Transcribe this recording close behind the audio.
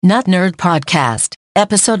Nut Nerd Podcast,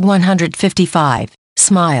 episode 155.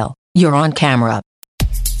 Smile, you're on camera.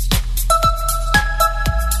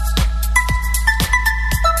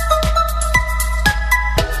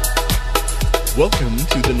 Welcome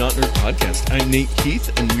to the Not Nerd Podcast. I'm Nate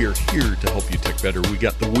Keith, and we are here to help you tech better. We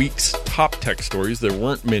got the week's top tech stories. There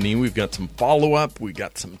weren't many. We've got some follow-up. We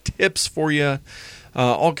got some tips for you.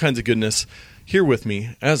 All kinds of goodness. Here with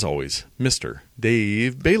me, as always, Mr.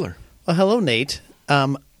 Dave Baylor. Well, hello, Nate.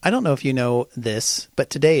 I don't know if you know this, but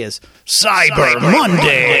today is Cyber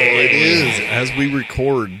Monday. It is. As we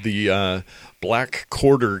record, the Black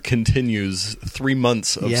Quarter continues. 3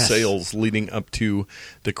 months of sales leading up to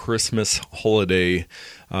the Christmas holiday.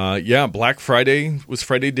 Black Friday was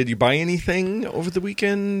Friday. Did you buy anything over the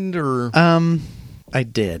weekend? Or I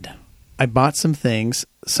did. I bought some things.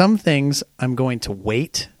 Some things I'm going to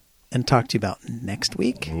wait and talk to you about next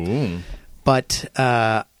week. Ooh. But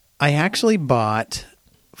I actually bought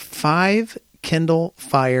 5 Kindle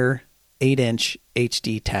Fire 8-inch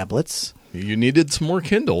HD tablets. You needed some more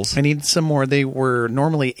Kindles. I needed some more. They were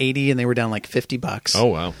normally $80 and they were down like $50. Oh,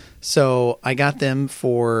 wow. So I got them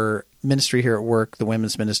for ministry here at work. The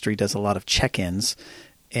women's ministry does a lot of check-ins,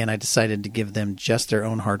 and I decided to give them just their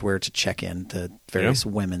own hardware to check in to various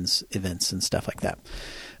women's events and stuff like that.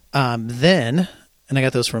 And I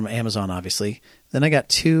got those from Amazon, obviously. Then I got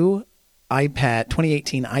 2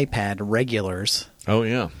 2018 iPad regulars. Oh,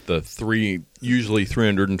 yeah. The usually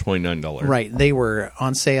 $329. Right. They were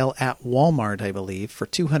on sale at Walmart, I believe, for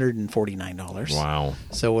 $249. Wow.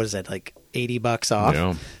 So what is that, like $80 off?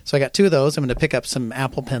 Yeah. So I got 2 of those. I'm going to pick up some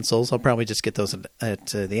Apple Pencils. I'll probably just get those at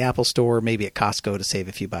the Apple Store, maybe at Costco to save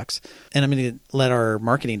a few bucks. And I'm going to let our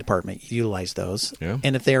marketing department utilize those. Yeah.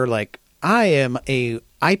 And if they're like, I am a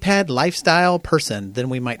iPad lifestyle person, then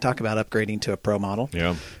we might talk about upgrading to a Pro model.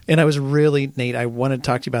 Yeah. And I was really, Nate, I wanted to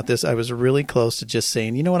talk to you about this. I was really close to just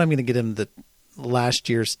saying, you know what, I'm going to get him the last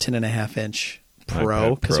year's 10.5-inch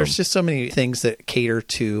Pro, because there's just so many things that cater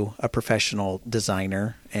to a professional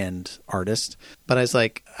designer and artist. But I was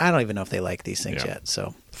like, I don't even know if they like these things yet.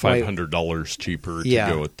 So $500 cheaper to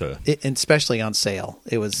go with the... and especially on sale.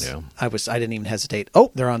 It was, I didn't even hesitate.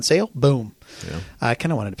 Oh, they're on sale? Boom. Yeah. I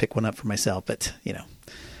kind of wanted to pick one up for myself, but, you know.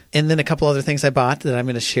 And then a couple other things I bought that I'm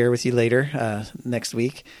going to share with you later next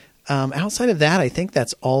week. Outside of that, I think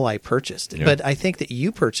that's all I purchased. Yeah. But I think that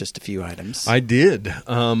you purchased a few items. I did.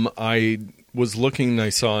 I was looking,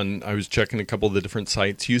 I was checking a couple of the different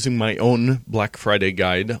sites using my own Black Friday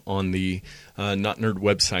guide on the Not Nerd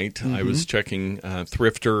website. Mm-hmm. I was checking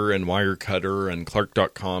Thrifter and Wirecutter and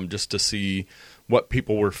Clark.com just to see what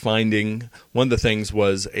people were finding. One of the things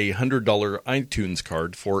was a $100 iTunes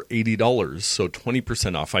card for $80, so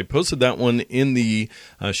 20% off. I posted that one in the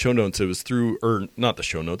show notes. It was through, or not the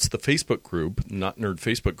show notes, the Facebook group, Not Nerd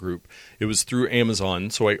Facebook group. It was through Amazon,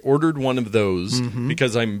 so I ordered one of those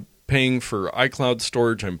because I'm paying for iCloud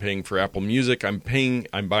storage, I'm paying for Apple Music, I'm buying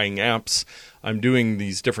apps, I'm doing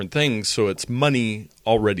these different things, so it's money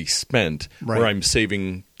already spent where I'm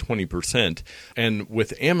saving 20%. And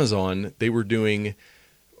with Amazon, they were doing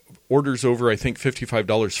orders over, I think,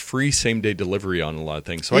 $55 free same-day delivery on a lot of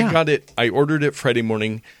things. So I ordered it Friday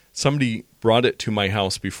morning. Somebody brought it to my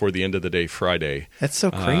house before the end of the day Friday. That's so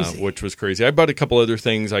crazy. Which was crazy. I bought a couple other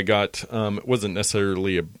things. I got, it wasn't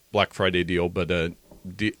necessarily a Black Friday deal, but a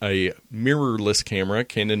mirrorless camera,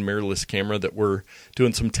 Canon mirrorless camera that we're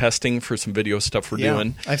doing some testing for some video stuff we're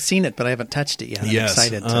doing. I've seen it, but I haven't touched it yet. I'm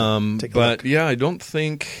excited to take a look. Yeah, I don't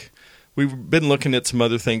think... We've been looking at some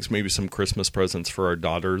other things, maybe some Christmas presents for our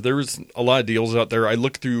daughter. There was a lot of deals out there. I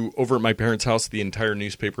looked through, over at my parents' house, the entire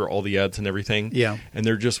newspaper, all the ads and everything. Yeah. And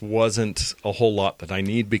there just wasn't a whole lot that I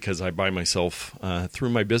need because I buy myself, through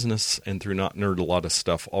my business and through Not Nerd, a lot of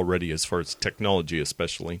stuff already as far as technology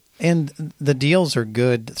especially. And the deals are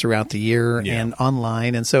good throughout the year and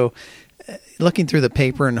online. And so looking through the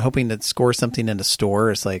paper and hoping to score something in the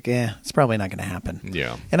store, it's like, it's probably not going to happen.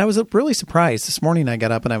 Yeah. And I was really surprised. This morning I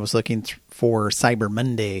got up and I was looking for Cyber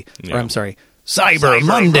Monday, Cyber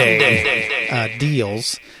Monday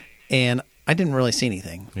deals, and I didn't really see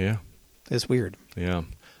anything. Yeah. It's weird. Yeah.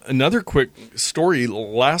 Another quick story.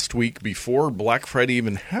 Last week, before Black Friday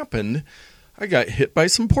even happened, I got hit by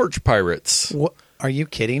some porch pirates. What? Are you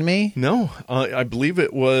kidding me? No, I believe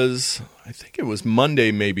it was, I think it was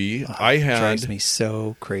Monday maybe. It drives me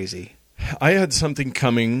so crazy. I had something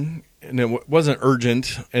coming, and it wasn't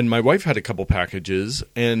urgent, and my wife had a couple packages,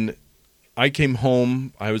 and I came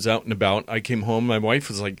home. I was out and about. I came home. My wife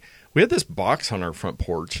was like, we had this box on our front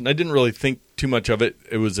porch, and I didn't really think too much of it.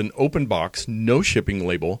 It was an open box, no shipping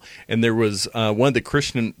label, and there was one of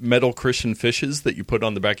the metal Christian fishes that you put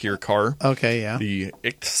on the back of your car. Okay, yeah. The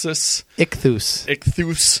Ichthus.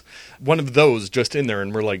 Ichthus. One of those just in there,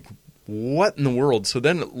 and we're like, what in the world? So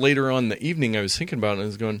then later on in the evening, I was thinking about it, and I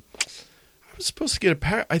was going, I was supposed to get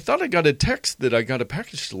I thought I got a text that I got a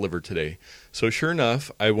package delivered today. So sure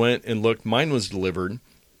enough, I went and looked. Mine was delivered.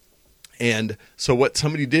 And so what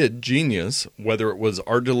somebody did, genius, whether it was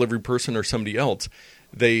our delivery person or somebody else,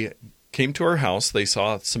 they came to our house. They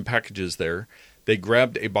saw some packages there. They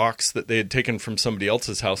grabbed a box that they had taken from somebody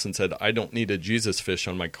else's house and said, I don't need a Jesus fish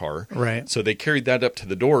on my car. Right. So they carried that up to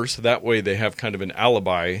the door. So that way they have kind of an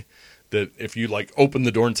alibi that if you like open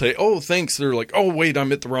the door and say, oh, thanks, they're like, oh, wait,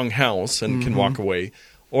 I'm at the wrong house and can walk away.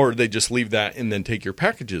 Or they just leave that and then take your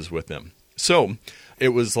packages with them. So it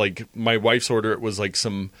was like my wife's order. It was like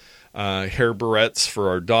some hair barrettes for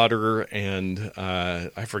our daughter, and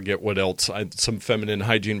I forget what else, some feminine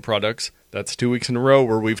hygiene products. That's 2 weeks in a row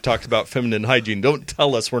where we've talked about feminine hygiene. Don't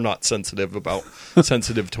tell us we're not sensitive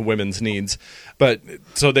to women's needs. But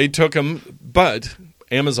so they took them, but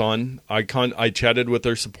Amazon, I chatted with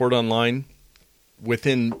their support online.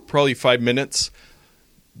 Within probably 5 minutes,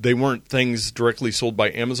 they weren't things directly sold by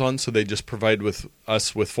Amazon, so they just provided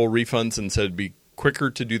us with full refunds and said it'd be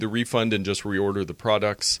quicker to do the refund and just reorder the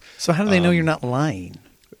products. So how do they know you're not lying?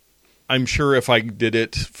 I'm sure if I did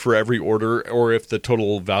it for every order, or if the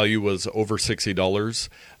total value was over $60,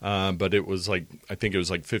 but it was like, I think it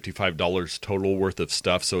was like $55 total worth of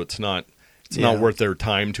stuff. So it's not worth their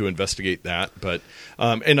time to investigate that. But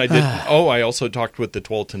and I did. I also talked with the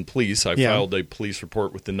Tualatin Police. I filed a police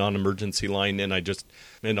report with the non-emergency line, and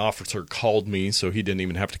an officer called me, so he didn't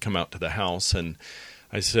even have to come out to the house. And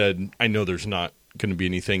I said, I know there's not going to be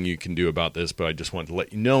anything you can do about this, but I just wanted to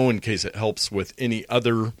let you know in case it helps with any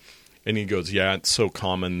other. And he goes, yeah, it's so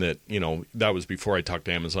common that, that was before I talked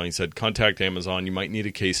to Amazon. He said, contact Amazon. You might need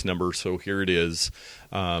a case number, so here it is.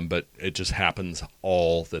 But it just happens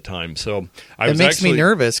all the time. So it makes me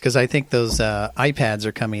nervous because I think those iPads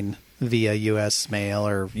are coming via U.S. mail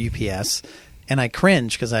or UPS, and I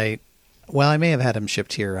cringe because I may have had them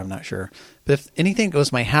shipped here. I'm not sure. But if anything goes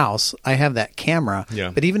to my house, I have that camera. Yeah.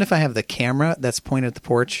 But even if I have the camera that's pointed at the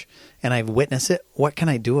porch and I've witnessed it, what can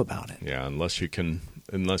I do about it? Yeah, unless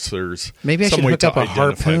there's maybe I should hook up a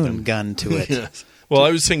harpoon gun to it. Yes. Well, I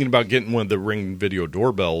was thinking about getting one of the Ring video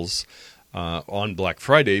doorbells on Black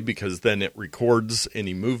Friday, because then it records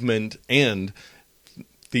any movement and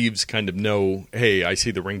thieves kind of know, hey, I see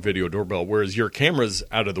the Ring video doorbell, whereas your camera's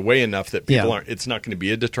out of the way enough that people aren't. It's not going to be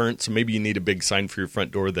a deterrent. So maybe you need a big sign for your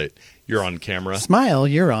front door that you're on camera. Smile,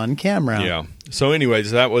 you're on camera. Yeah. So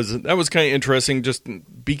anyways, that was kind of interesting. Just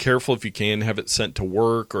be careful if you can. Have it sent to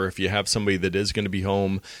work, or if you have somebody that is going to be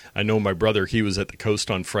home. I know my brother, he was at the coast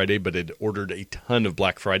on Friday, but had ordered a ton of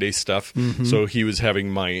Black Friday stuff. Mm-hmm. So he was having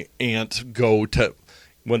my aunt go to,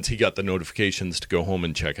 once he got the notifications, to go home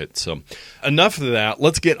and check it. So enough of that.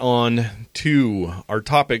 Let's get on to our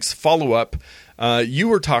topics. Follow up. You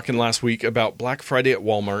were talking last week about Black Friday at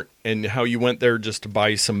Walmart and how you went there just to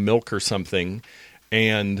buy some milk or something,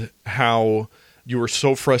 and how you were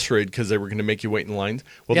so frustrated because they were going to make you wait in lines.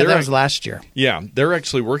 Well, that was last year. Yeah. They're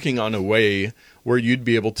actually working on a way where you'd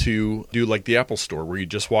be able to do like the Apple Store, where you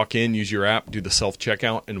just walk in, use your app, do the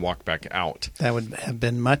self-checkout, and walk back out. That would have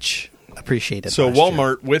been much appreciated. So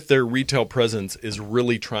Walmart, with their retail presence, is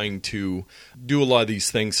really trying to do a lot of these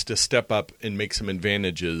things to step up and make some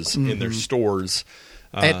advantages in their stores.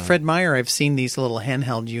 At Fred Meyer, I've seen these little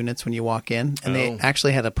handheld units when you walk in, and they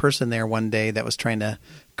actually had a person there one day that was trying to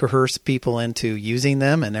coerce people into using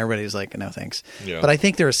them, and everybody was like, no thanks. Yeah. But I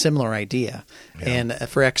think they're a similar idea. Yeah. And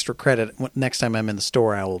for extra credit, next time I'm in the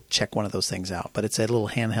store, I will check one of those things out. But it's a little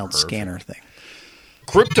handheld scanner thing.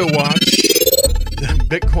 CryptoWatch.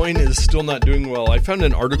 Bitcoin is still not doing well. I found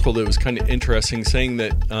an article that was kind of interesting, saying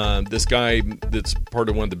that this guy that's part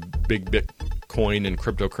of one of the big Bitcoin and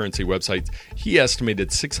cryptocurrency websites, he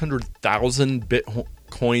estimated 600,000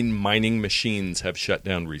 Bitcoin mining machines have shut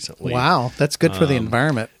down recently. Wow, that's good for the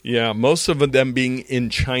environment. Yeah, most of them being in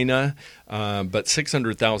China, but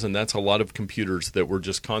 600,000, that's a lot of computers that were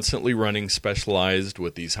just constantly running, specialized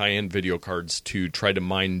with these high-end video cards to try to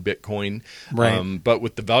mine Bitcoin. Right. But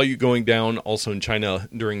with the value going down, also in China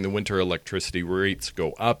during the winter, electricity rates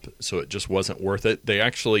go up, so it just wasn't worth it.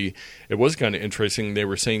 It was kind of interesting. They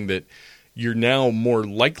were saying that you're now more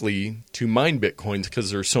likely to mine Bitcoins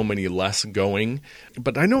because there's so many less going.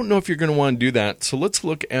 But I don't know if you're going to want to do that. So let's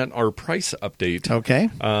look at our price update. Okay.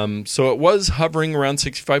 So it was hovering around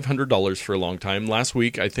 $6,500 for a long time. Last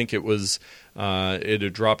week, I think it was it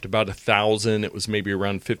had dropped about 1,000. It was maybe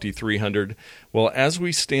around 5,300. Well, as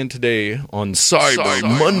we stand today on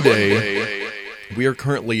Cyber Monday, we are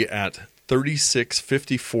currently at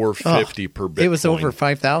 $36.54.50 per Bitcoin. It was over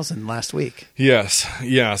 5,000 last week. Yes.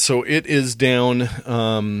 Yeah. So it is down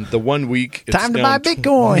the 1 week. It's Time to down buy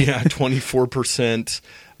Bitcoin. 24%.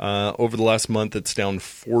 Over the last month, it's down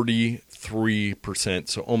 43%,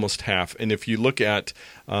 so almost half. And if you look at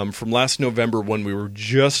from last November when we were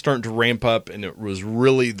just starting to ramp up and it was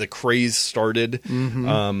really the craze started,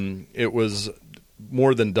 it was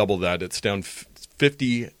more than double that. It's down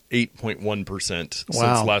 58.1%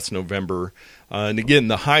 since last November. And again,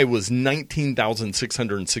 the high was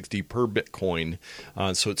 19,660 per Bitcoin.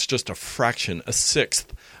 So it's just a fraction, a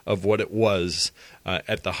sixth of what it was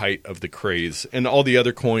at the height of the craze. And all the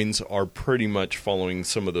other coins are pretty much following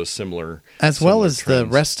some of those similar as well as trends. The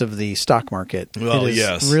rest of the stock market. Well, it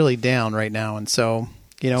is really down right now. And so,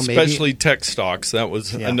 especially tech stocks. That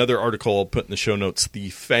was another article I'll put in the show notes.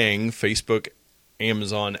 The FANG, Facebook,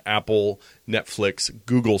 Amazon, Apple, Netflix,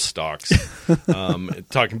 Google stocks,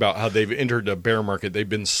 talking about how they've entered a bear market. They've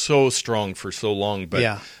been so strong for so long,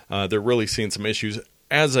 but they're really seeing some issues.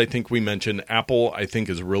 As I think we mentioned, Apple, I think,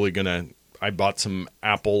 is really going to – I bought some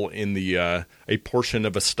Apple in the a portion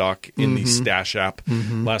of a stock in the Stash app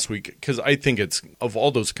last week because I think it's – of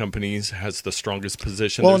all those companies, has the strongest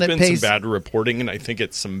position. Well, There's been some bad reporting, and I think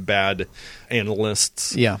it's some bad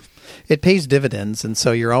analysts. Yeah. It pays dividends, and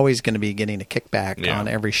so you're always going to be getting a kickback on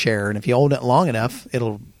every share. And if you hold it long enough,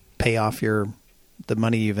 it'll pay off the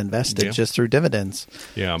money you've invested just through dividends.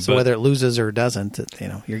 Yeah. So whether it loses or doesn't,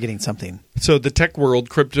 you're getting something. So the tech world,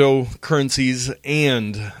 cryptocurrencies,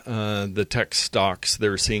 and the tech stocks,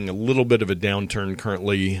 they're seeing a little bit of a downturn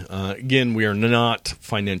currently. Again, we are not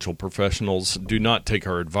financial professionals. Do not take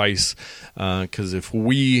our advice because if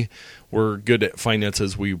we were good at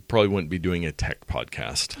finances, we probably wouldn't be doing a tech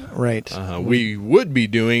podcast. Right. We would be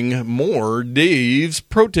doing more Dave's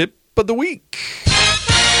Pro Tip of the Week.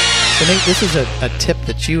 So Nate, this is a tip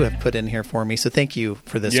that you have put in here for me, so thank you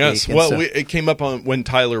for this week. Yes, well, it came up on when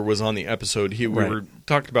Tyler was on the episode. We were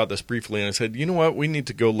talked about this briefly, and I said, you know what, we need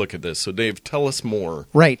to go look at this. So Dave, tell us more.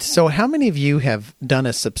 Right, so how many of you have done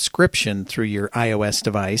a subscription through your iOS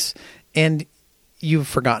device, and you've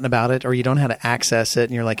forgotten about it or you don't know how to access it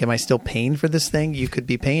and you're like, am I still paying for this thing? You could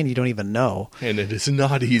be paying, you don't even know. And it is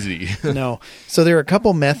not easy. No. So there are a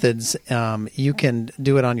couple methods. You can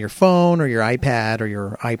do it on your phone or your iPad or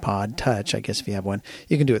your iPod Touch, I guess if you have one.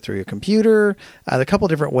 You can do it through your computer. A couple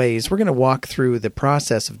different ways. We're going to walk through the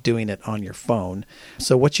process of doing it on your phone.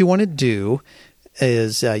 So what you want to do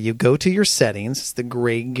is you go to your settings. It's the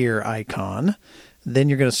gray gear icon. Then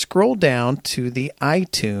you're going to scroll down to the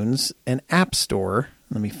iTunes and App Store.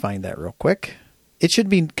 Let me find that real quick. It should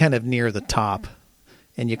be kind of near the top.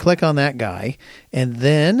 And you click on that guy. And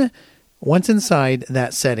then once inside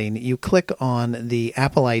that setting, you click on the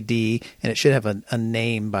Apple ID. And it should have a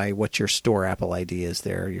name by what your store Apple ID is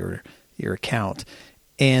there, your account.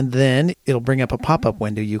 And then it'll bring up a pop-up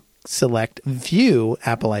window. You select View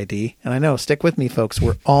Apple ID. And I know, stick with me, folks.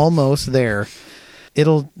 We're almost there.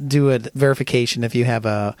 It'll do a verification. If you have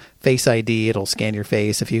a Face ID, it'll scan your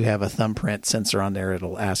face. If you have a thumbprint sensor on there,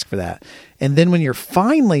 it'll ask for that. And then when you're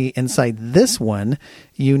finally inside this one,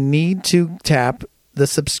 you need to tap the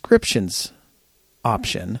subscriptions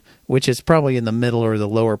option, which is probably in the middle or the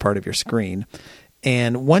lower part of your screen.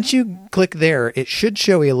 And once you click there, it should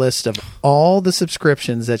show you a list of all the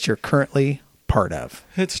subscriptions that you're currently part of.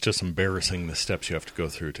 It's just embarrassing the steps you have to go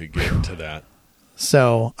through to get to that.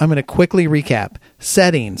 So I'm going to quickly recap.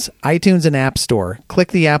 Settings, iTunes and App Store.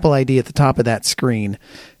 Click the Apple ID at the top of that screen.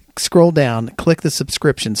 Scroll down, click the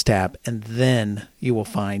subscriptions tab, and then you will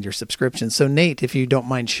find your subscriptions. So Nate, if you don't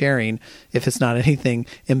mind sharing, if it's not anything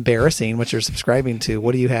embarrassing what you're subscribing to,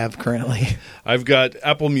 what do you have currently? I've got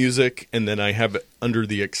Apple Music, and then I have under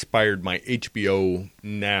the expired my HBO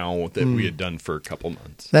Now that we had done for a couple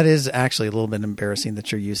months. That is actually a little bit embarrassing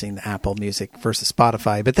that you're using Apple Music versus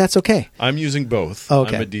Spotify, but that's okay. I'm using both.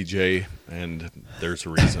 Okay. I'm a DJ, and there's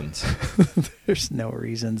reasons. There's no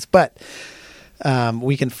reasons, but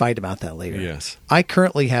we can fight about that later. Yes. I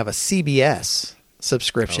currently have a CBS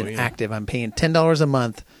subscription active. I'm paying $10 a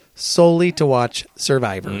month solely to watch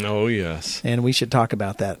Survivor. Oh, yes. And we should talk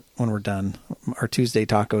about that when we're done. Our Tuesday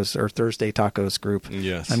tacos or Thursday tacos group.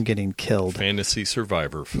 Yes. I'm getting killed. Fantasy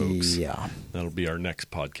Survivor, folks. Yeah. That'll be our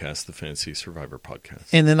next podcast, the Fantasy Survivor podcast.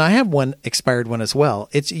 And then I have one expired one as well.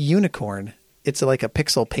 It's Unicorn. It's like a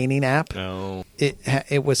pixel painting app. Oh.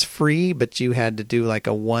 It was free, but you had to do like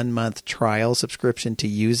a 1-month trial subscription to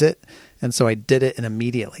use it. And so I did it and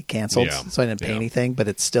immediately canceled. Yeah. So I didn't pay anything, but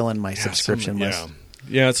it's still in my subscription list.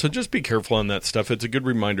 Yeah, so just be careful on that stuff. It's a good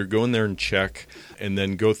reminder. Go in there and check, and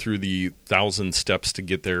then go through the 1,000 steps to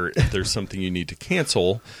get there if there's something you need to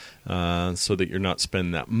cancel, so that you're not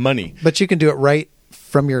spending that money. But you can do it right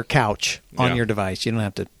from your couch on Yeah. your device. You don't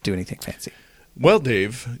have to do anything fancy. Well,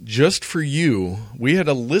 Dave, just for you, we had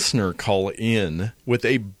a listener call in with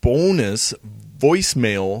a bonus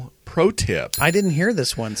voicemail pro tip. I didn't hear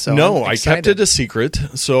this one, so No, I'm I kept excited. it a secret.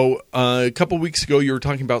 So a couple weeks ago, we were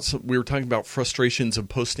talking about frustrations of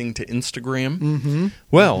posting to Instagram. Mm-hmm.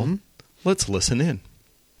 Well, let's listen in.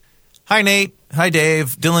 Hi, Nate. Hi,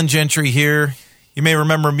 Dave. Dylan Gentry here. You may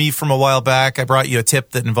remember me from a while back. I brought you a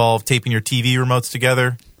tip that involved taping your TV remotes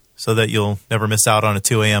together so that you'll never miss out on a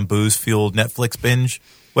 2 a.m. booze-fueled Netflix binge.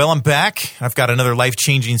 Well, I'm back. I've got another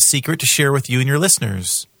life-changing secret to share with you and your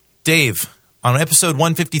listeners. Dave, on episode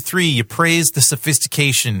 153, you praised the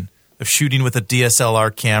sophistication of shooting with a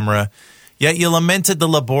DSLR camera, yet you lamented the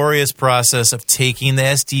laborious process of taking the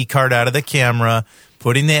SD card out of the camera,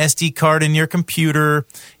 putting the SD card in your computer,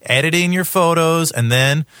 editing your photos, and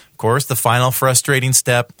then, of course, the final frustrating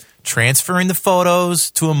step, transferring the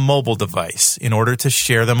photos to a mobile device in order to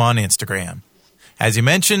share them on Instagram. As you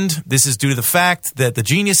mentioned, this is due to the fact that the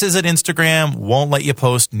geniuses at Instagram won't let you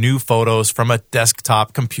post new photos from a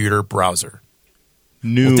desktop computer browser.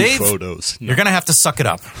 New Dave, photos. No. You're going to have to suck it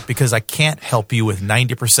up because I can't help you with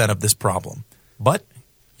 90% of this problem. But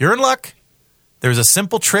you're in luck. There's a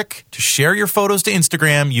simple trick to share your photos to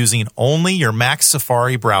Instagram using only your Mac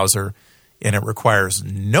Safari browser, and it requires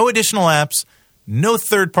no additional apps, no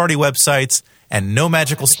third-party websites, and no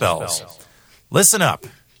magical spells. Listen up.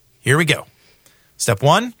 Here we go. Step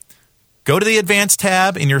 1, go to the Advanced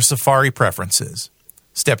tab in your Safari preferences.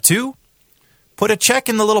 Step 2, put a check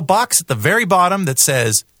in the little box at the very bottom that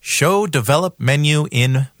says Show Develop Menu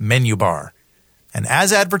in Menu Bar. And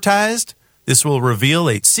as advertised, this will reveal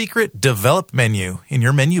a secret Develop menu in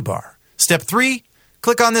your menu bar. Step 3,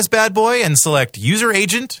 click on this bad boy and select User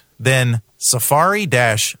Agent, then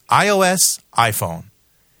Safari-iOS iPhone.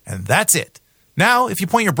 And that's it. Now, if you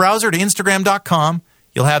point your browser to Instagram.com,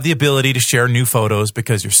 you'll have the ability to share new photos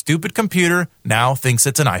because your stupid computer now thinks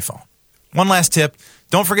it's an iPhone. One last tip,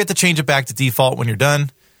 don't forget to change it back to default when you're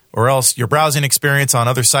done, or else your browsing experience on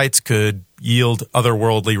other sites could yield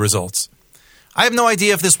otherworldly results. I have no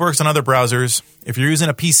idea if this works on other browsers. If you're using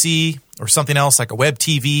a PC or something else like a web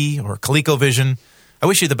TV or ColecoVision, I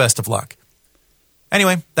wish you the best of luck.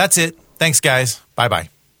 Anyway, that's it. Thanks, guys. Bye-bye.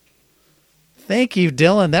 Thank you,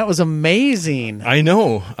 Dylan. That was amazing. I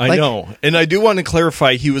know. And I do want to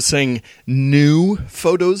clarify, he was saying new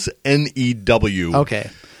photos, N-E-W. Okay.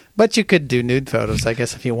 But you could do nude photos, I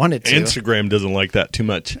guess, if you wanted to. Instagram doesn't like that too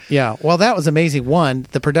much. Yeah. Well, that was amazing. One,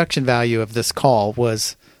 the production value of this call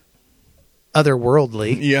was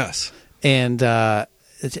otherworldly. Yes. And the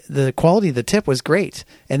quality of the tip was great.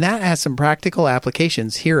 And that has some practical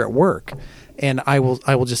applications here at work. And I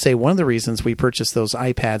will just say one of the reasons we purchased those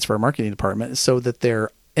iPads for our marketing department is so that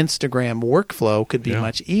their Instagram workflow could be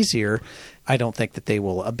much easier. I don't think that they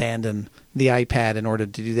will abandon the iPad in order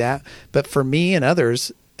to do that. But for me and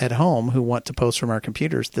others at home who want to post from our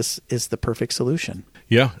computers, this is the perfect solution.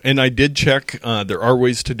 Yeah, and I did check. There are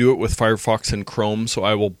ways to do it with Firefox and Chrome, so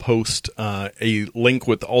I will post a link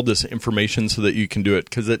with all this information so that you can do it,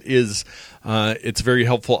 because it's very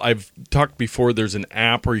helpful. I've talked before, there's an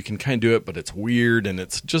app where you can kind of do it, but it's weird and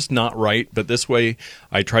it's just not right. But this way,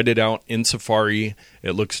 I tried it out in Safari.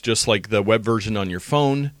 It looks just like the web version on your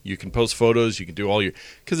phone. You can post photos. You can do all your...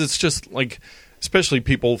 Because it's just like... Especially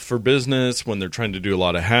people for business, when they're trying to do a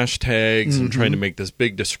lot of hashtags and trying to make this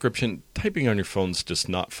big description, typing on your phone's just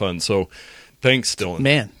not fun. So thanks, Dylan.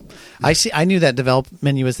 Man, I knew that develop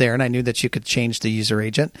menu was there, and I knew that you could change the user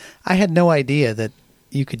agent. I had no idea that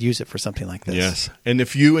you could use it for something like this. Yes. And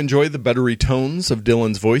if you enjoy the buttery tones of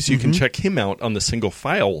Dylan's voice, you can check him out on the Single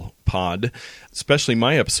File pod, especially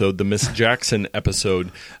my episode, the Miss Jackson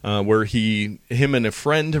episode, where him and a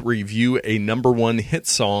friend review a #1 hit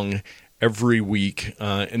song every week,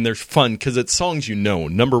 and they're fun because it's songs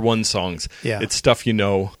 #1 songs. Yeah. It's stuff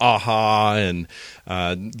Aha and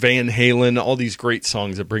Van Halen, all these great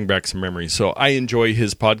songs that bring back some memories. So I enjoy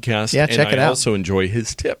his podcast, Yeah, check and it I out. also enjoy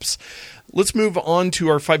his tips. let's move on to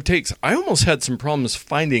our 5 takes. I almost had some problems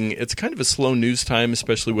finding. It's kind of a slow news time,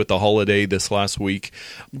 especially with the holiday this last week.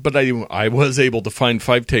 But I was able to find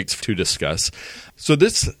 5 takes to discuss. So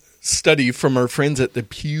this study from our friends at the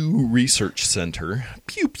Pew Research Center.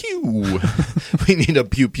 Pew, pew. We need a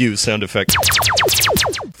pew, pew sound effect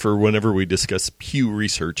for whenever we discuss Pew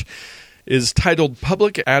Research. Is titled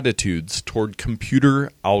Public Attitudes Toward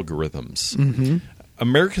Computer Algorithms. Mm-hmm.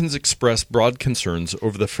 Americans express broad concerns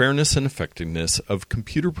over the fairness and effectiveness of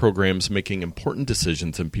computer programs making important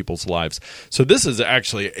decisions in people's lives. So this is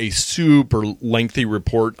actually a super lengthy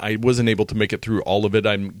report. I wasn't able to make it through all of it.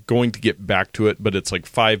 I'm going to get back to it, but it's like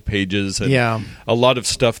 5 pages and a lot of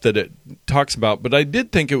stuff that it talks about. But I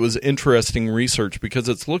did think it was interesting research because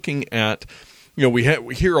it's looking at, we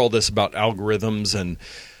hear all this about algorithms and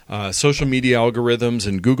social media algorithms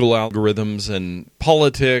and Google algorithms and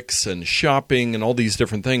politics and shopping and all these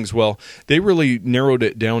different things. Well, they really narrowed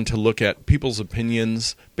it down to look at people's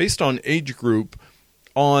opinions based on age group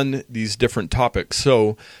on these different topics.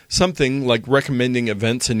 So something like recommending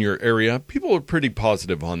events in your area, people are pretty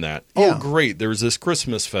positive on that. Yeah. Oh, great. There's this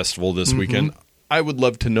Christmas festival this weekend. I would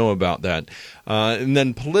love to know about that. And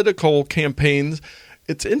then political campaigns.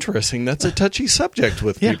 It's interesting. That's a touchy subject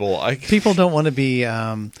with people. People don't want to be,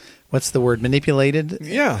 what's the word, manipulated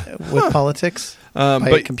with politics by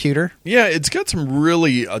a computer. Yeah, it's got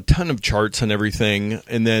a ton of charts and everything.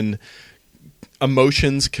 And then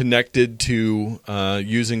emotions connected to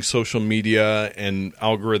using social media and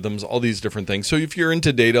algorithms, all these different things. So if you're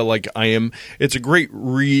into data like I am, it's a great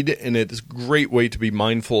read and it's a great way to be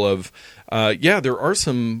mindful of, there are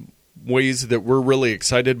some ways that we're really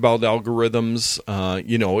excited about algorithms.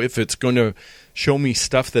 If it's going to show me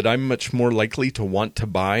stuff that I'm much more likely to want to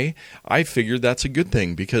buy, I figure that's a good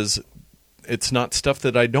thing because it's not stuff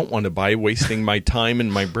that I don't want to buy, wasting my time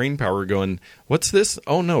and my brain power going, what's this?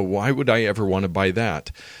 Oh no, why would I ever want to buy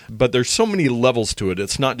that? But there's so many levels to it.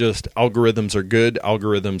 It's not just algorithms are good,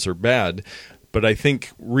 algorithms are bad. But I think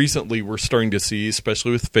recently we're starting to see,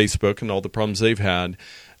 especially with Facebook and all the problems they've had,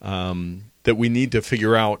 that we need to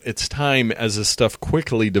figure out it's time as this stuff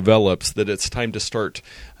quickly develops that it's time to start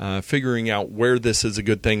figuring out where this is a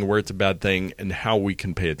good thing, where it's a bad thing, and how we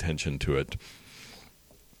can pay attention to it.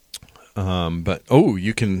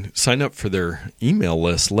 You can sign up for their email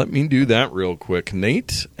list. Let me do that real quick.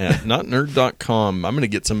 Nate at notnerd.com. I'm going to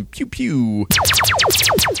get some pew-pew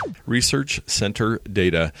Research Center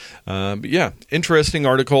data. Interesting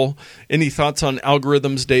article. Any thoughts on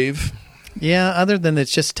algorithms, Dave? Yeah, other than it's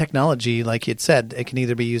just technology, like you'd said, it can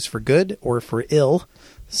either be used for good or for ill.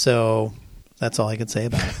 So that's all I can say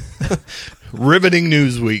about it. Riveting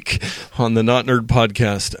news week on the Not Nerd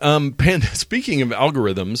podcast. Speaking of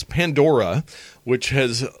algorithms, Pandora, which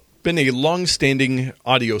has been a long-standing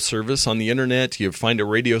audio service on the internet. You find a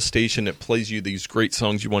radio station that plays you these great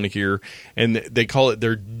songs you want to hear, and they call it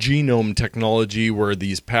their genome technology, where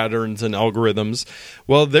these patterns and algorithms,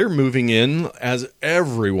 well, they're moving in, as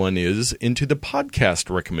everyone is, into the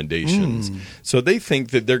podcast recommendations. So they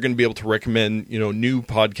think that they're going to be able to recommend, new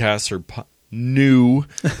podcasts or new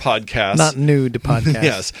podcasts. Not new to podcasts.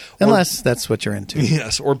 Yes. Unless that's what you're into.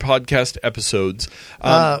 Yes, or podcast episodes.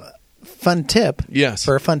 Fun tip. Yes.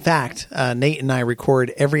 For a fun fact, Nate and I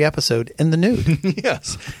record every episode in the nude.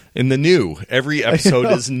 Yes. In the new. Every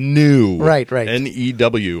episode is new. Right.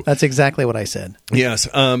 N-E-W. That's exactly what I said. Yes.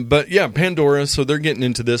 Pandora, so they're getting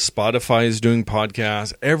into this. Spotify is doing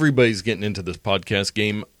podcasts. Everybody's getting into this podcast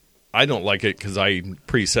game. I don't like it because I'm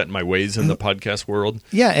pretty set in my ways in the podcast world.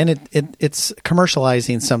 Yeah, and it's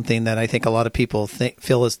commercializing something that I think a lot of people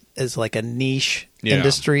feel is like a niche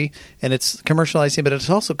industry, and it's commercializing, but it's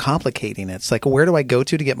also complicating it. It's like, where do I go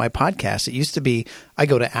to get my podcast? It used to be I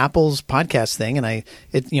go to Apple's podcast thing, and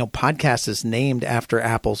podcast is named after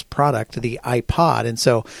Apple's product, the iPod, and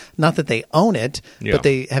so not that they own it, but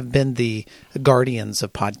they have been the guardians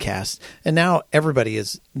of podcasts, and now everybody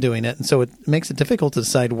is doing it, and so it makes it difficult to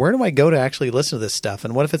decide where do I go to actually listen to this stuff,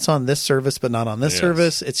 and what if it's on this service but not on this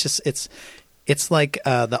service? It's like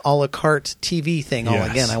the a la carte TV thing all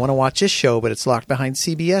again. I want to watch this show, but it's locked behind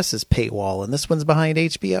CBS's paywall, and this one's behind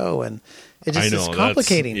HBO, and it just is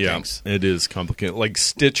complicating things. It is complicated. Like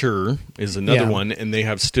Stitcher is another one, and they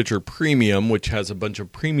have Stitcher Premium, which has a bunch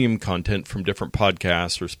of premium content from different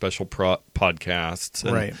podcasts or special podcasts.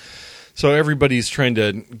 And right. So everybody's trying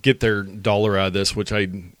to get their dollar out of this, which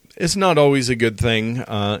it's not always a good thing.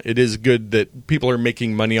 It is good that people are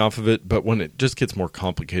making money off of it, but when it just gets more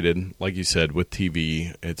complicated, like you said, with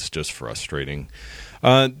TV, it's just frustrating.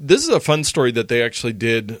 This is a fun story that they actually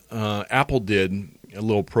did. Apple did a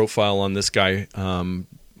little profile on this guy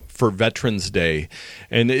for Veterans Day,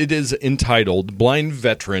 and it is entitled "Blind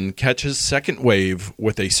Veteran Catches Second Wave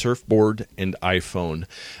with a Surfboard and iPhone."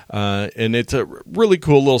 And it's a really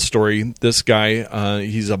cool little story. This guy,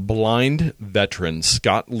 he's a blind veteran,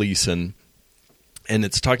 Scott Leeson. And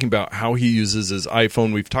it's talking about how he uses his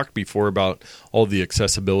iPhone. We've talked before about all the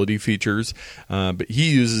accessibility features, but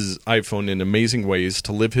he uses his iPhone in amazing ways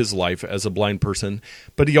to live his life as a blind person.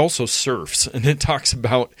 But he also surfs, and it talks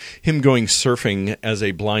about him going surfing as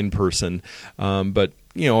a blind person. But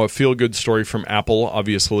a feel-good story from Apple,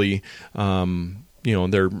 obviously.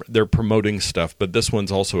 They're promoting stuff, but this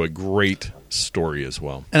one's also a great story as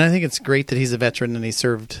well. And I think it's great that he's a veteran and he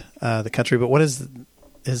served the country. But what does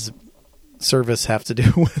his service have to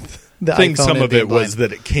do with the I think iPhone? some of it blind? was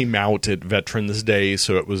that it came out at Veterans Day,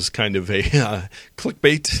 so it was kind of a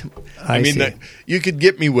clickbait. I mean, see. you could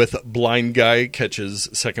get me with blind guy catches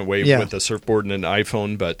second wave Yeah. with a surfboard and an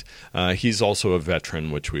iPhone, but he's also a veteran,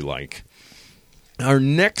 which we like. Our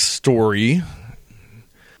next story,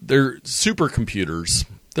 they're supercomputers.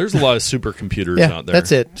 There's a lot of supercomputers out there.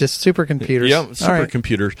 That's it. Just supercomputers. Yeah, All right.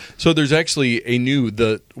 supercomputers. So there's actually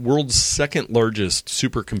the world's second largest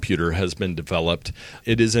supercomputer has been developed.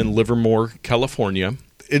 It is in Livermore, California.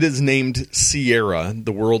 It is named Sierra,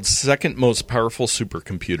 the world's second most powerful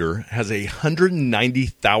supercomputer, has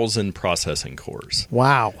 190,000 processing cores.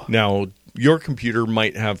 Wow. Now, your computer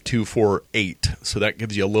might have 248, so that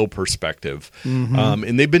gives you a little perspective. Mm-hmm.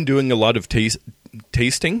 And they've been doing a lot of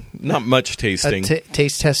tasting, not much tasting.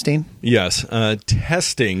 Taste testing. Yes,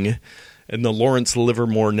 testing in the Lawrence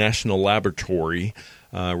Livermore National Laboratory.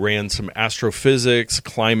 Ran some astrophysics,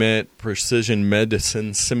 climate, precision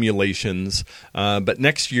medicine simulations. But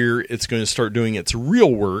next year, it's going to start doing its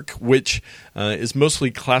real work, which is mostly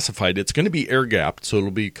classified. It's going to be air-gapped, so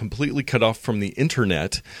it'll be completely cut off from the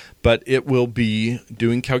internet, but it will be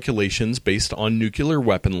doing calculations based on nuclear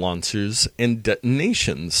weapon launches and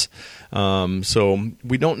detonations. So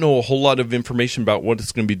we don't know a whole lot of information about what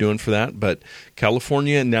it's going to be doing for that, but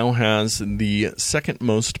California now has the second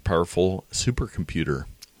most powerful supercomputer.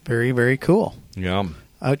 Very, very cool. Yeah.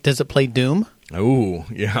 Does it play Doom? Oh,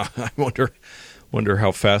 yeah. I wonder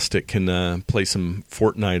how fast it can play some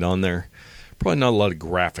Fortnite on there. Probably not a lot of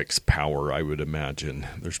graphics power, I would imagine.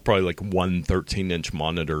 There's probably like one 13-inch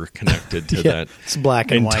monitor connected to that it's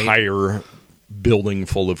black and white. entire building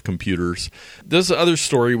full of computers. This other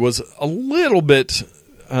story was a little bit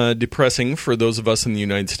depressing for those of us in the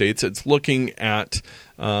United States. It's looking at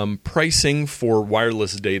pricing for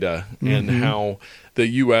wireless data and how the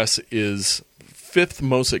U.S. is fifth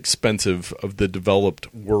most expensive of the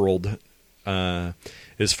developed world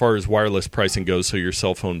as far as wireless pricing goes, so your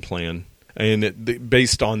cell phone plan. And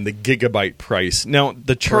based on the gigabyte price. Now,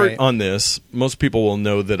 the chart on this, most people will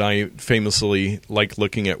know that I famously like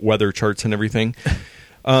looking at weather charts and everything.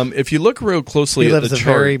 If you look real closely He at lives the a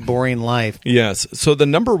chart, very boring life. yes. So the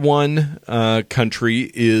number one country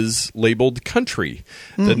is labeled country.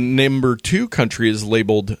 The number two country is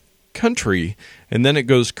labeled country. And then it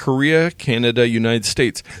goes Korea, Canada, United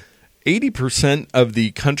States. 80% of the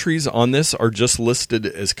countries on this are just listed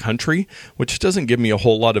as country, which doesn't give me a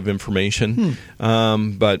whole lot of information.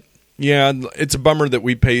 But yeah, it's a bummer that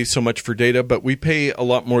we pay so much for data, but we pay a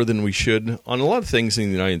lot more than we should on a lot of things in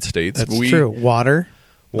the United States. That's true. Water.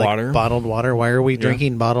 Water. Like bottled water. Why are we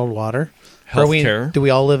drinking bottled water? Healthcare. Do we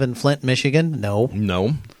all live in Flint, Michigan? No.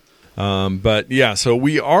 No. But yeah, so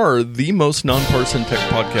we are the most nonpartisan tech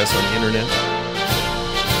podcast on the internet.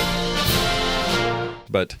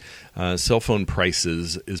 But cell phone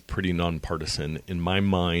prices is pretty nonpartisan in my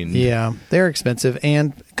mind. Yeah, they're expensive.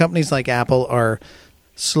 And companies like Apple are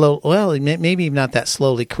maybe not that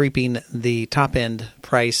slowly creeping the top-end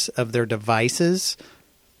price of their devices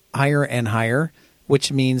higher and higher,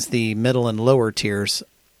 which means the middle and lower tiers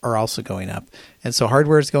are also going up. And so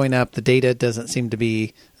hardware is going up. The data doesn't seem to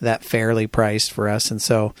be that fairly priced for us. And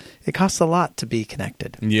so it costs a lot to be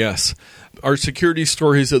connected. Yes. Our security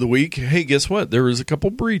stories of the week. Hey, guess what? There was a couple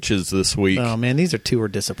breaches this week. Oh, man, these two are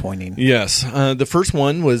disappointing. Yes. The first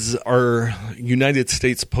one was our United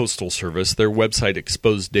States Postal Service. Their website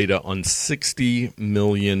exposed data on 60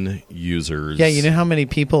 million users. Yeah, you know how many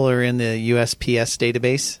people are in the USPS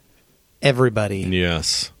database? Everybody.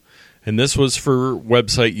 Yes. And this was for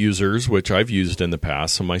website users, which I've used in the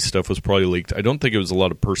past, so my stuff was probably leaked. I don't think it was a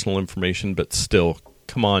lot of personal information, but still,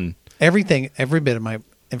 come on. Every bit of my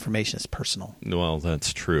information is personal. Well,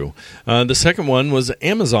 that's true. The second one was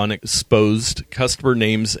Amazon exposed customer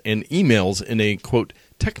names and emails in a, quote,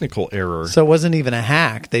 technical error. So it wasn't even a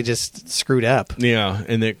hack. They just screwed up. Yeah,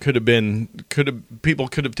 and it people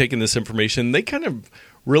could have taken this information. They kind of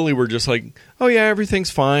really were just like, oh yeah,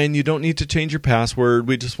 everything's fine. You don't need to change your password.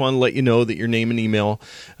 We just want to let you know that your name and email.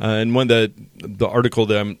 And one the article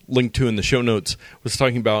that I'm linked to in the show notes was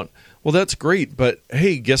talking about, well, that's great, but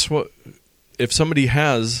hey, guess what? If somebody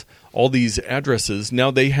has all these addresses,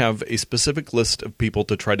 now they have a specific list of people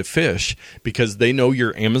to try to phish because they know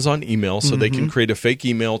your Amazon email, so they can create a fake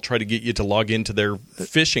email, try to get you to log into their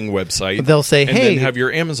phishing website. But they'll say, and hey, then have your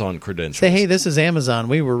Amazon credentials. Say, hey, this is Amazon.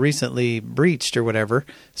 We were recently breached or whatever.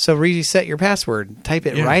 So reset your password. Type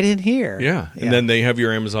it right in here. Yeah. And then they have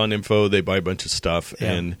your Amazon info. They buy a bunch of stuff,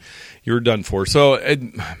 Yeah. and you're done for. So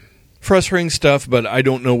frustrating stuff, but I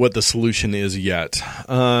don't know what the solution is yet.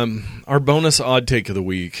 Our bonus odd take of the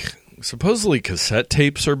week. Supposedly cassette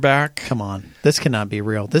tapes are back. Come on. This cannot be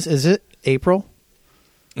real. Is it April?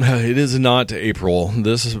 It is not April.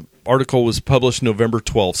 This article was published November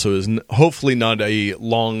 12th, so it's hopefully not a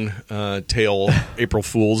long tail April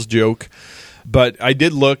Fool's joke. But I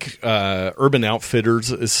did look. Urban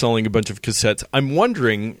Outfitters is selling a bunch of cassettes. I'm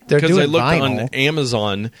wondering, because I looked vinyl on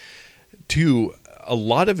Amazon, too, a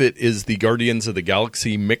lot of it is the Guardians of the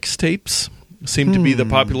Galaxy mixtapes. Seem to be the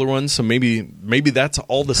popular ones, so maybe that's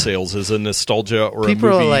all the sales is a nostalgia or People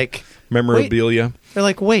a movie are like, memorabilia. They're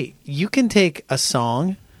like, wait, you can take a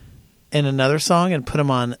song and another song and put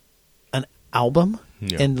them on an album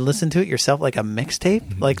and listen to it yourself like a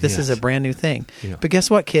mixtape? Like this is a brand new thing. Yeah. But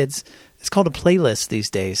guess what, kids? It's called a playlist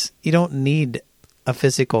these days. You don't need a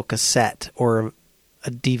physical cassette or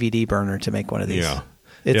a DVD burner to make one of these. Yeah.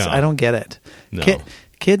 I don't get it. No.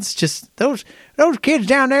 Kids just those kids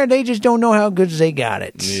down there, they just don't know how good they got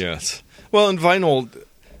it. Yes. Well, and vinyl,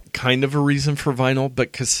 kind of a reason for vinyl,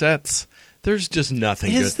 but cassettes, there's just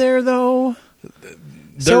nothing. Is there though?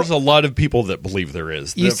 There's a lot of people that believe there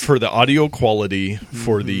is. For the audio quality,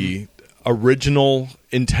 for the original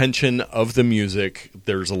intention of the music,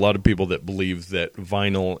 there's a lot of people that believe that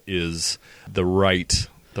vinyl is the right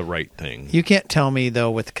thing. You can't tell me, though,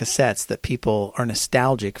 with cassettes that people are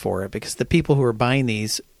nostalgic for it because the people who are buying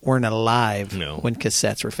these weren't alive when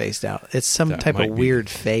cassettes were phased out. It's some type of weird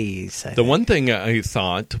phase. The one thing I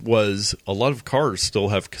thought was a lot of cars still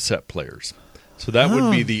have cassette players. So that would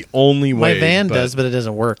be the only way. My van does, but it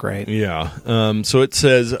doesn't work right. Yeah. So it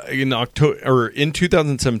says in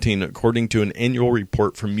 2017, according to an annual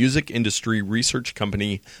report from music industry research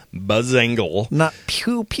company Buzzangle, not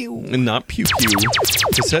Pew Pew,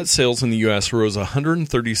 cassette sales in the U.S. rose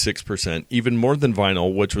 136%, even more than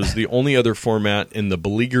vinyl, which was the only other format in the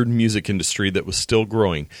beleaguered music industry that was still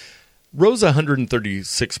growing. Rose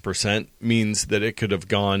 136% means that it could have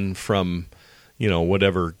gone from,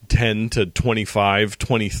 10 to 25,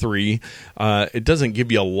 23. It doesn't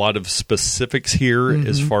give you a lot of specifics here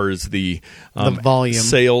as far as the volume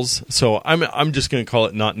sales. So I'm just going to call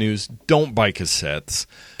it not news. Don't buy cassettes.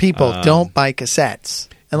 People, don't buy cassettes.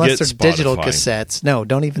 Unless they're digital Spotify. Cassettes. No,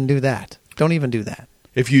 don't even do that. Don't even do that.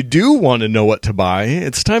 If you do want to know what to buy,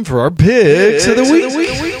 it's time for our picks of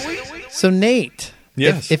the week. So, Nate,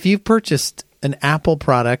 yes. if you've purchased an Apple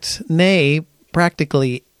product, nay,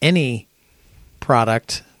 practically any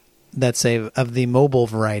product that's of the mobile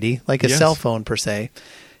variety, like a cell phone per se,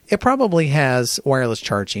 it probably has wireless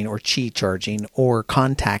charging or Qi charging or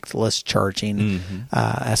contactless charging,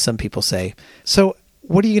 as some people say. So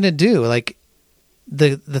what are you going to do? Like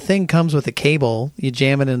the thing comes with a cable, you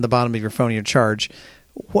jam it in the bottom of your phone, you charge.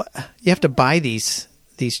 What you have to buy these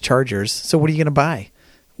chargers. So what are you going to buy?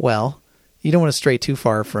 Well, you don't want to stray too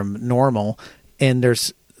far from normal, and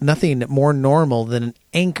there's nothing more normal than an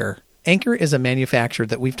Anker. Anker is a manufacturer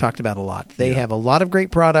that we've talked about a lot. They have a lot of great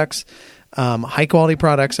products, high-quality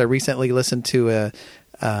products. I recently listened to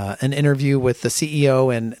an interview with the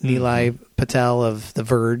CEO and Nilay Patel of The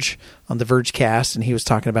Verge on The Verge Cast, and he was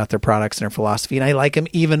talking about their products and their philosophy, and I like them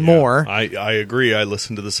even more. I agree. I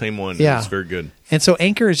listened to the same one. Yeah. It's very good. And so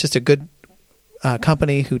Anker is just a good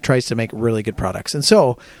company who tries to make really good products. And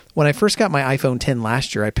so when I first got my iPhone 10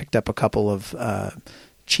 last year, I picked up a couple of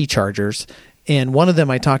Qi chargers. And one of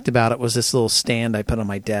them I talked about, it was this little stand I put on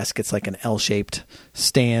my desk. It's like an L-shaped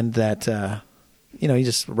stand that, you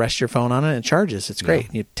just rest your phone on it and it charges. It's great.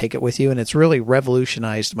 Yeah. You take it with you, and it's really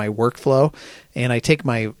revolutionized my workflow. And I take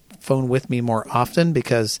my phone with me more often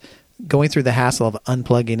because going through the hassle of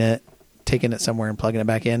unplugging it, taking it somewhere and plugging it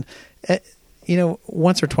back in,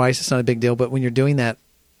 once or twice, it's not a big deal. But when you're doing that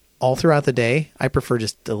all throughout the day, I prefer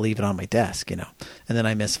just to leave it on my desk, and then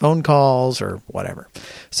I miss phone calls or whatever.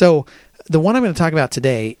 So the one I'm going to talk about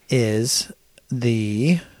today is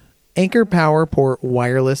the Anker PowerPort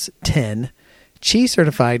Wireless 10 Qi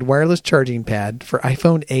certified wireless charging pad for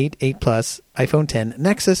iPhone 8, 8 Plus, iPhone 10,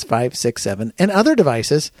 Nexus 5, 6, 7, and other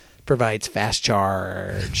devices. Provides fast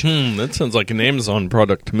charge. That sounds like an Amazon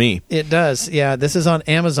product to me. It does. Yeah, this is on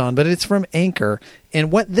Amazon, but it's from Anker.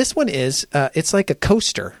 And what this one is, it's like a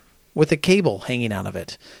coaster with a cable hanging out of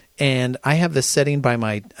it. And I have this setting by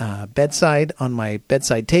my bedside on my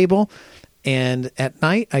bedside table. And at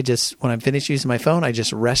night, when I'm finished using my phone, I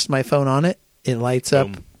just rest my phone on it. It lights up,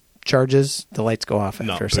 charges, the lights go off after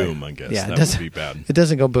Not a second. boom, I guess. Yeah, that would be bad. It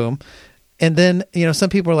doesn't go boom. And then, some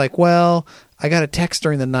people are like, well, I got a text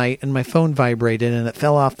during the night and my phone vibrated and it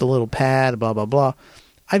fell off the little pad, blah, blah, blah.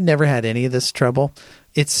 I've never had any of this trouble.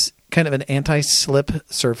 It's kind of an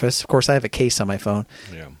anti-slip surface. Of course, I have a case on my phone.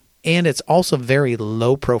 Yeah. And it's also very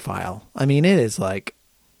low profile. I mean, it is like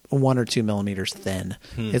 1 or 2 millimeters thin.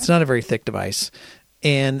 It's not a very thick device.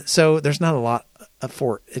 And so there's not a lot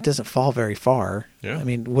for it. It doesn't fall very far. Yeah. I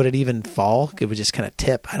mean, would it even fall? It would just kind of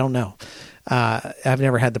tip. I don't know. I've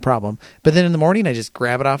never had the problem. But then in the morning, I just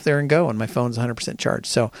grab it off there and go, and my phone's 100% charged.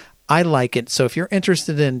 So I like it. So if you're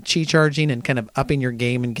interested in Qi charging and kind of upping your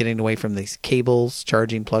game and getting away from these cables,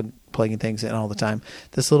 charging, plugging things in all the time,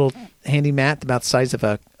 this little handy mat about the size of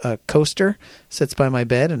a coaster sits by my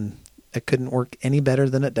bed, and it couldn't work any better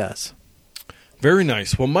than it does. Very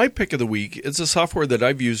nice. Well, my pick of the week is a software that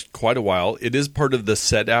I've used quite a while. It is part of the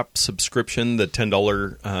SetApp subscription, the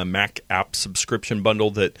 $10 Mac app subscription bundle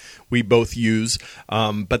that we both use.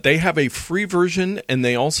 But they have a free version, and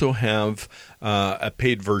they also have a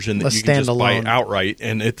paid version that you can just buy outright.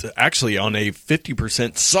 And it's actually on a 50%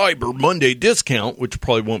 Cyber Monday discount, which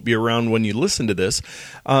probably won't be around when you listen to this.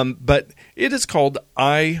 But it is called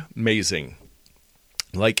iMazing.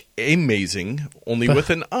 Like amazing, only with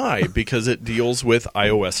an I, because it deals with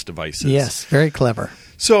iOS devices. Yes, very clever.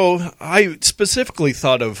 So I specifically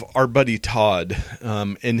thought of our buddy Todd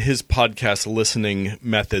in his podcast listening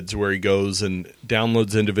methods, where he goes and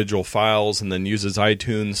downloads individual files and then uses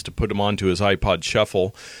iTunes to put them onto his iPod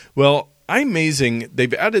Shuffle. Well, iMazing,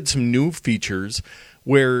 they've added some new features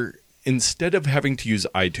where instead of having to use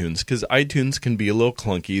iTunes, because iTunes can be a little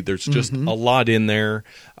clunky, there's just a lot in there,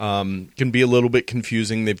 can be a little bit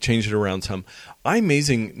confusing. They've changed it around some.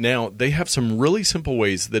 iMazing now, they have some really simple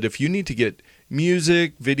ways that if you need to get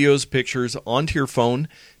music, videos, pictures onto your phone,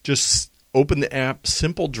 just open the app,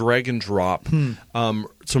 simple drag and drop.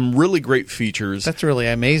 Some really great features. That's really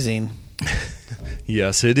amazing.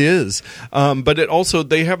 Yes, it is. But it also,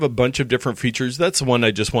 they have a bunch of different features. That's the one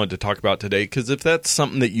I just wanted to talk about today, because if that's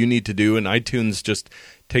something that you need to do and iTunes just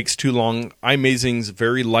takes too long, iMazing's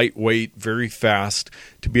very lightweight, very fast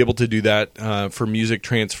to be able to do that for music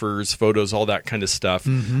transfers, photos, all that kind of stuff.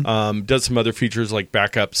 Does some other features like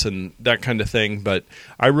backups and that kind of thing, but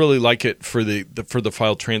I really like it for the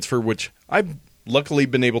file transfer, which I've luckily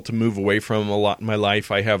been able to move away from a lot in my life.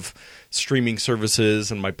 I have streaming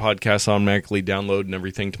services and my podcasts automatically download and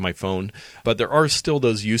everything to my phone. But there are still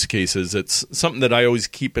those use cases. It's something that I always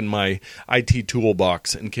keep in my IT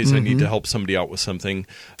toolbox in case I need to help somebody out with something.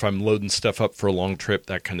 If I'm loading stuff up for a long trip,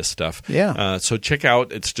 that kind of stuff. Yeah. So check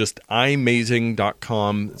out, it's just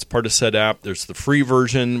imazing.com. It's part of SetApp. There's the free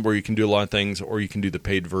version where you can do a lot of things, or you can do the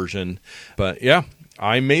paid version. But yeah,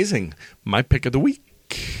 iMazing, my pick of the week.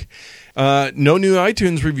 No new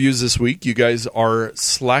iTunes reviews this week. You guys are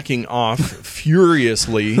slacking off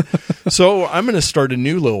furiously. So I'm going to start a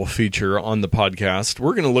new little feature on the podcast.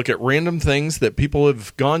 We're going to look at random things that people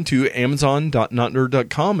have gone to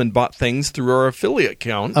Amazon.notnerd.com and bought things through our affiliate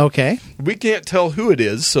account. Okay. We can't tell who it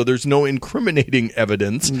is, so there's no incriminating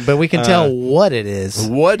evidence. But we can tell what it is.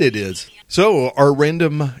 What it is. So our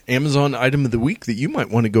random Amazon item of the week that you might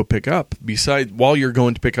want to go pick up, while you're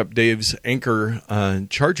going to pick up Dave's Anker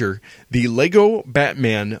charger, the Lego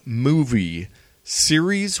Batman Movie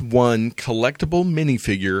Series 1 collectible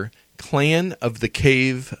minifigure, Clan of the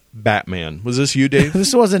Cave Batman. Was this you, Dave?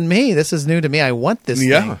 This wasn't me. This is new to me. I want this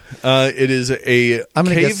thing. It is a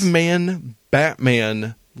Caveman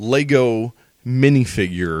Batman Lego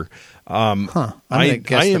minifigure. I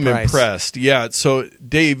am impressed. Yeah. So,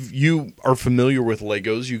 Dave, you are familiar with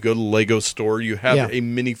Legos. You go to the Lego store. You have a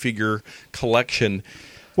minifigure collection.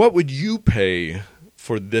 What would you pay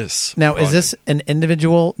for this now product? Is this an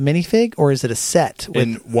individual minifig or is it a set?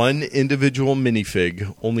 In one individual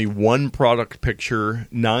minifig, only one product picture,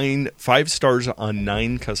 5 stars on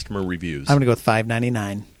 9 customer reviews. I'm going to go with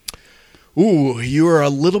 $5.99. Ooh, you are a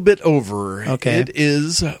little bit over. Okay. It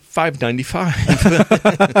is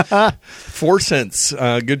 $5.95. 4 cents.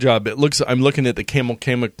 Good job. I'm looking at the camel.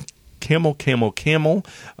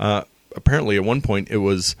 Apparently, at one point, it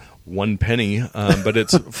was 1 penny, but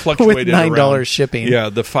it's fluctuated With $9 around, shipping. Yeah,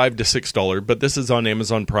 the $5 to $6, but this is on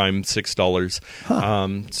Amazon Prime,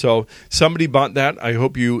 $6. So somebody bought that. I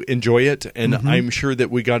hope you enjoy it, and I'm sure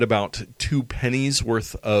that we got about 2 pennies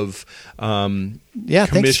worth of Yeah,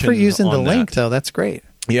 thanks for commission using the on link, that. though. That's great.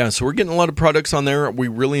 Yeah, so we're getting a lot of products on there. We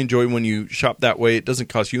really enjoy when you shop that way. It doesn't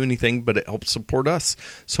cost you anything, but it helps support us.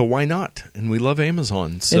 So why not? And we love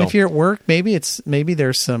Amazon. So And if you're at work, maybe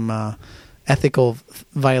there's some ethical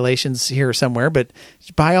violations here somewhere, but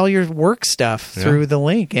buy all your work stuff through the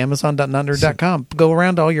link, amazon.notnerd.com. Go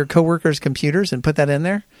around to all your coworkers' computers and put that in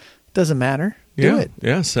there. Doesn't matter. Do it.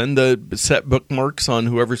 Yeah, send the set bookmarks on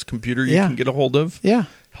whoever's computer you can get a hold of. Yeah.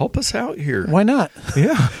 Help us out here. Why not?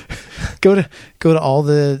 Yeah. Go to all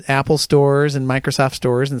the Apple stores and Microsoft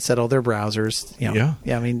stores and set all their browsers. You know.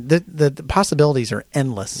 Yeah. I mean, the possibilities are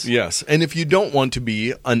endless. Yes, and if you don't want to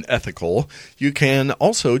be unethical, you can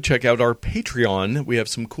also check out our Patreon. We have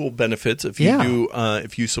some cool benefits if you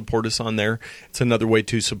if you support us on there. It's another way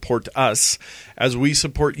to support us as we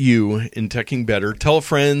support you in teching better. Tell a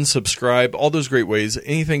friend, subscribe, all those great ways.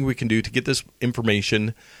 Anything we can do to get this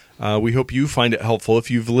information. We hope you find it helpful.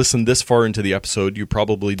 If you've listened this far into the episode, you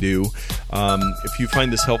probably do. If you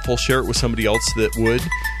find this helpful, share it with somebody else that would,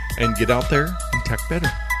 and get out there and tech better.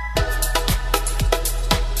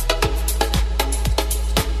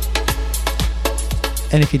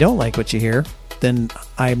 And if you don't like what you hear, then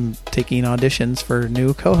I'm taking auditions for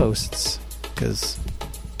new co-hosts because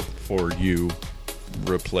For you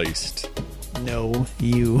replaced. no,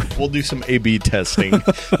 you. We'll do some A/B testing.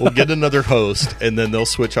 We'll get another host, and then they'll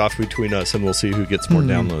switch off between us, and we'll see who gets more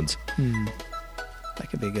downloads. That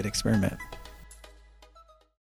could be a good experiment.